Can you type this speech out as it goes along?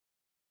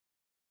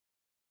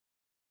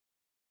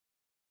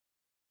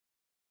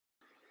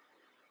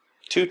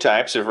Two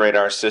types of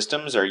radar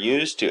systems are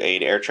used to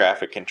aid air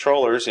traffic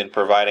controllers in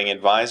providing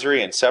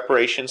advisory and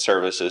separation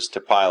services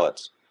to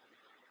pilots.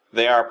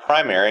 They are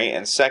primary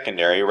and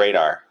secondary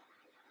radar.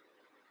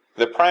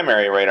 The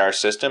primary radar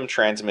system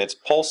transmits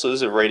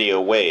pulses of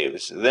radio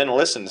waves, then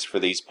listens for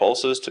these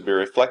pulses to be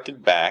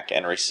reflected back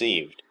and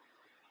received.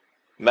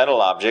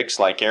 Metal objects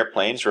like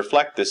airplanes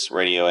reflect this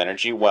radio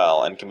energy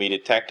well and can be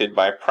detected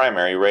by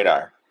primary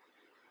radar.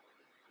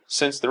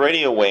 Since the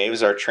radio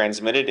waves are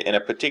transmitted in a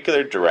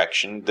particular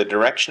direction, the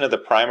direction of the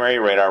primary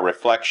radar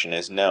reflection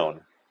is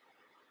known.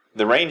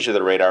 The range of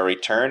the radar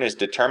return is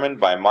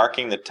determined by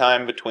marking the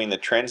time between the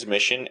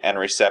transmission and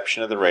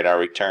reception of the radar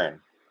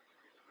return.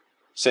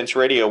 Since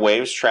radio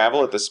waves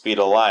travel at the speed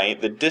of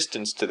light, the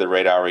distance to the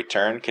radar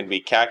return can be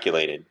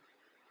calculated.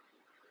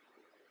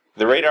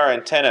 The radar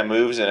antenna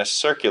moves in a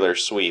circular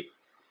sweep.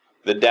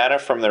 The data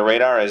from the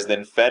radar is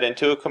then fed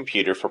into a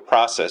computer for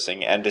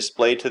processing and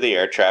displayed to the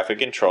air traffic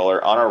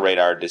controller on a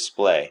radar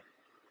display.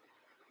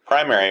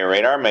 Primary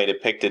radar may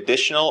depict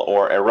additional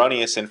or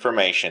erroneous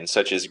information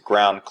such as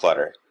ground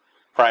clutter.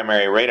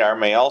 Primary radar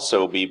may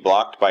also be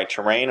blocked by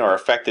terrain or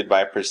affected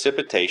by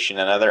precipitation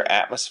and other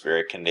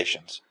atmospheric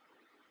conditions.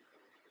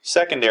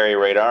 Secondary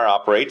radar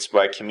operates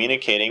by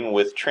communicating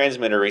with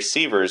transmitter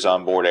receivers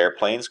on board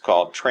airplanes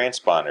called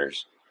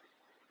transponders.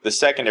 The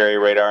secondary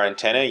radar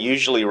antenna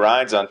usually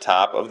rides on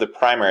top of the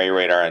primary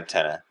radar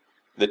antenna,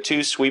 the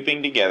two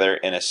sweeping together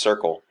in a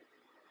circle.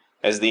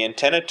 As the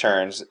antenna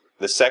turns,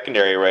 the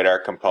secondary radar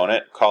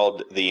component,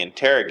 called the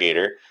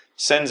interrogator,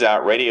 sends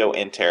out radio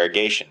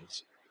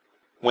interrogations.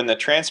 When the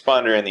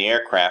transponder in the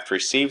aircraft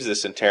receives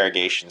this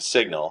interrogation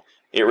signal,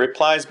 it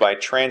replies by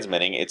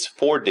transmitting its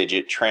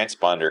 4-digit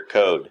transponder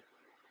code.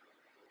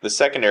 The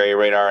secondary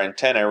radar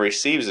antenna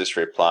receives this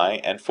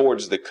reply and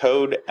forwards the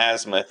code,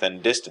 azimuth,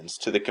 and distance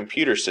to the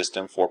computer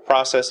system for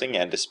processing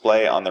and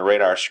display on the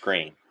radar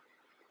screen.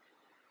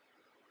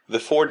 The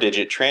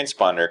 4-digit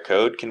transponder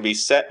code can be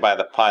set by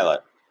the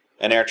pilot.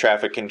 An air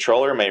traffic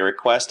controller may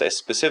request a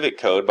specific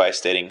code by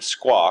stating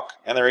squawk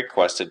and the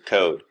requested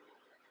code.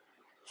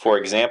 For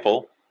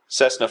example,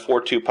 Cessna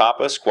 42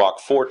 Papa squawk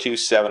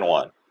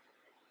 4271.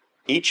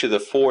 Each of the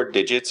 4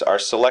 digits are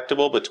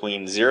selectable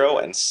between 0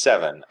 and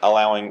 7,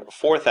 allowing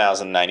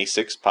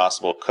 4096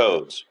 possible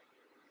codes.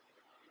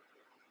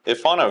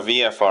 If on a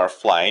VFR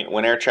flight,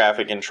 when air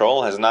traffic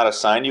control has not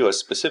assigned you a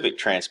specific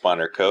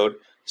transponder code,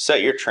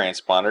 set your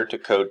transponder to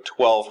code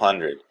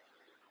 1200.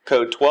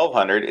 Code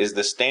 1200 is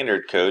the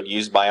standard code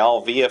used by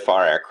all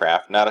VFR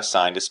aircraft not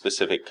assigned a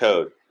specific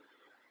code.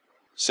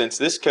 Since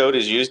this code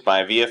is used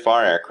by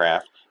VFR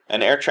aircraft,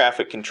 an air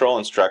traffic control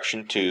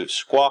instruction to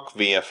squawk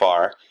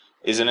VFR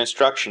is an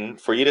instruction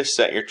for you to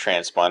set your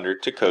transponder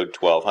to code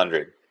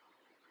 1200.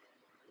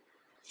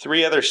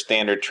 3 other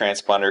standard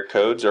transponder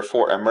codes are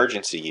for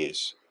emergency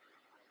use.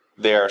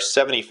 They are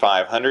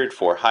 7500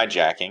 for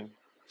hijacking,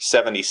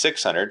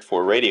 7600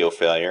 for radio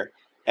failure,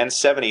 and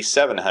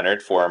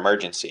 7700 for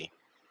emergency.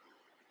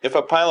 If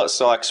a pilot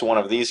selects one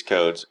of these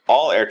codes,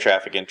 all air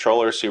traffic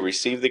controllers who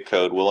receive the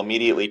code will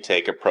immediately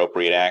take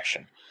appropriate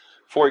action.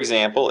 For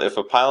example, if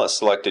a pilot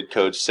selected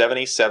code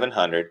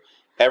 7700,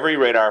 every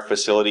radar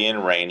facility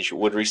in range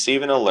would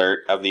receive an alert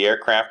of the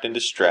aircraft in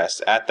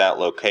distress at that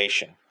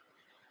location.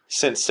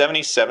 Since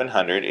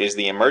 7700 is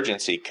the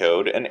emergency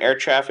code, an air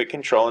traffic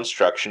control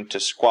instruction to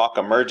squawk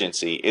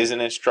emergency is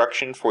an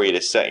instruction for you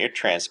to set your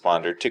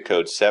transponder to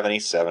code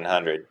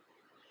 7700.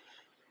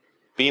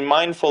 Be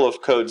mindful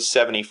of codes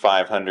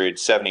 7500,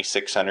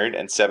 7600,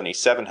 and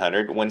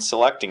 7700 when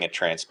selecting a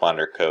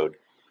transponder code.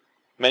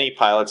 Many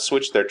pilots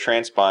switch their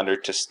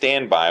transponder to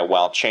standby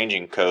while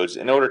changing codes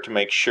in order to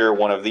make sure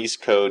one of these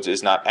codes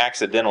is not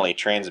accidentally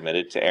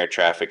transmitted to air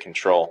traffic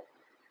control.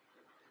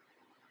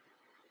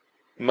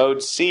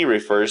 Mode C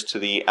refers to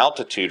the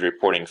altitude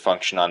reporting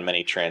function on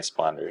many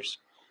transponders.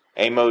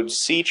 A Mode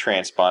C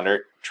transponder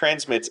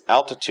transmits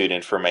altitude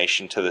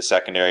information to the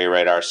secondary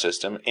radar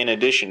system in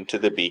addition to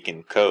the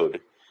beacon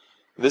code.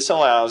 This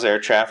allows air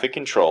traffic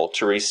control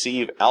to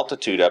receive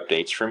altitude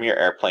updates from your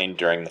airplane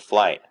during the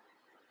flight.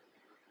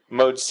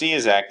 Mode C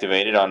is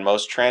activated on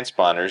most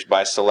transponders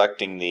by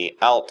selecting the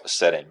ALT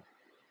setting.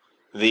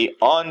 The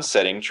ON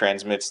setting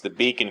transmits the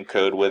beacon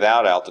code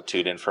without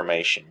altitude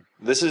information.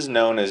 This is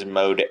known as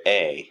Mode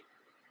A.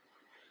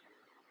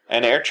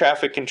 An air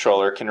traffic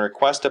controller can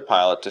request a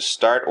pilot to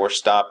start or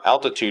stop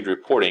altitude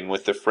reporting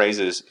with the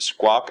phrases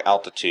squawk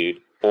altitude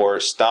or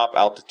stop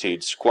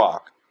altitude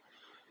squawk.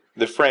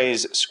 The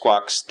phrase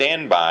squawk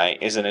standby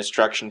is an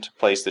instruction to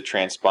place the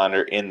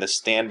transponder in the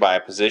standby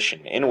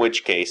position, in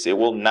which case it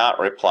will not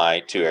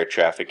reply to air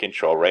traffic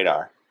control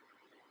radar.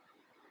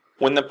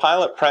 When the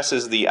pilot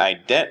presses the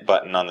ident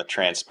button on the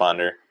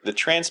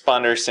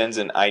transponder sends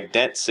an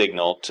ident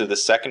signal to the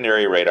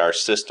secondary radar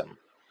system.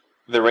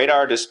 The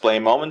radar display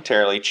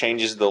momentarily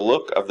changes the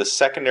look of the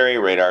secondary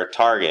radar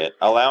target,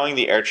 allowing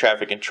the air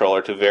traffic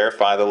controller to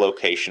verify the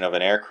location of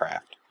an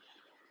aircraft.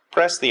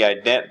 Press the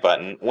ident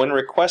button when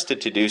requested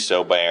to do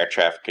so by air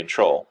traffic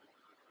control.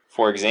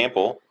 For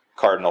example,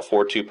 Cardinal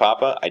 42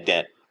 Papa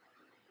ident.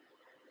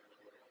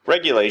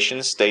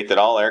 Regulations state that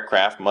all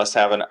aircraft must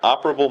have an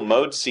operable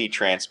Mode C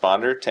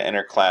transponder to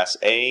enter Class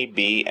A,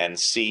 B, and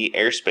C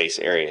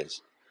airspace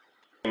areas.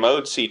 A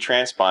Mode C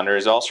transponder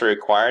is also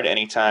required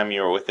anytime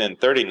you are within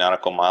 30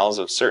 nautical miles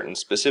of certain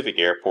specific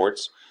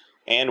airports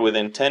and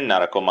within 10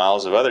 nautical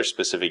miles of other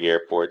specific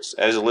airports,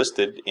 as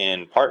listed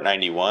in Part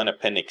 91,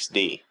 Appendix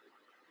D.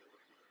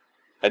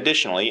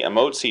 Additionally, a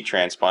Mode C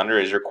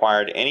transponder is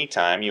required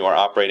anytime you are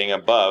operating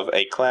above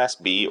a Class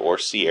B or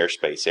C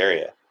airspace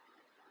area.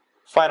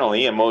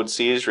 Finally, a Mode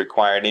C is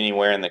required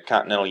anywhere in the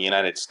continental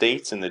United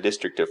States in the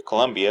District of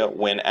Columbia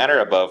when at or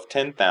above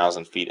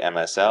 10,000 feet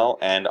MSL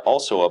and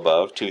also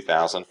above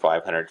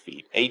 2,500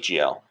 feet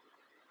AGL.